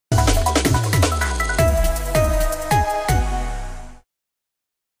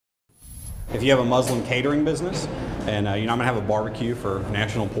If you have a Muslim catering business and I'm going to have a barbecue for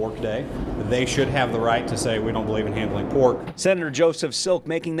National Pork Day, they should have the right to say we don't believe in handling pork. Senator Joseph Silk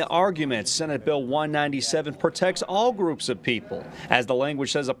making the argument Senate Bill 197 protects all groups of people, as the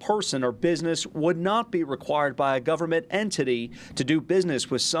language says a person or business would not be required by a government entity to do business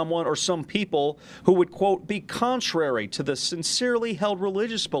with someone or some people who would, quote, be contrary to the sincerely held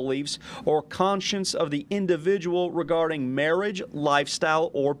religious beliefs or conscience of the individual regarding marriage, lifestyle,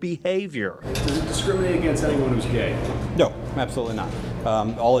 or behavior. Does it discriminate against anyone who's gay? No, absolutely not.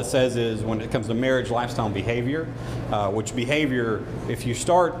 All it says is when it comes to marriage, lifestyle, and behavior, which behavior, if you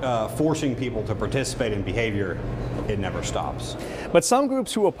start forcing people to participate in behavior, it never stops. But some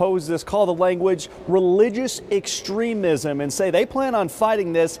groups who oppose this call the language religious extremism and say they plan on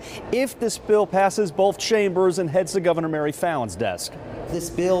fighting this if this bill passes both chambers and heads to Governor Mary Fallon's desk. This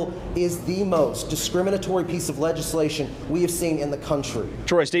bill is the most discriminatory piece of legislation we have seen in the country.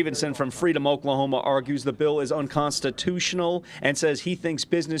 Troy Stevenson from Freedom, Oklahoma argues the bill is unconstitutional and says he thinks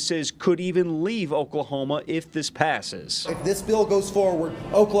businesses could even leave Oklahoma if this passes. If this bill goes forward,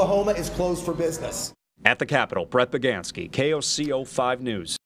 Oklahoma is closed for business. At the Capitol, Brett Bagansky, KOCO 5 News.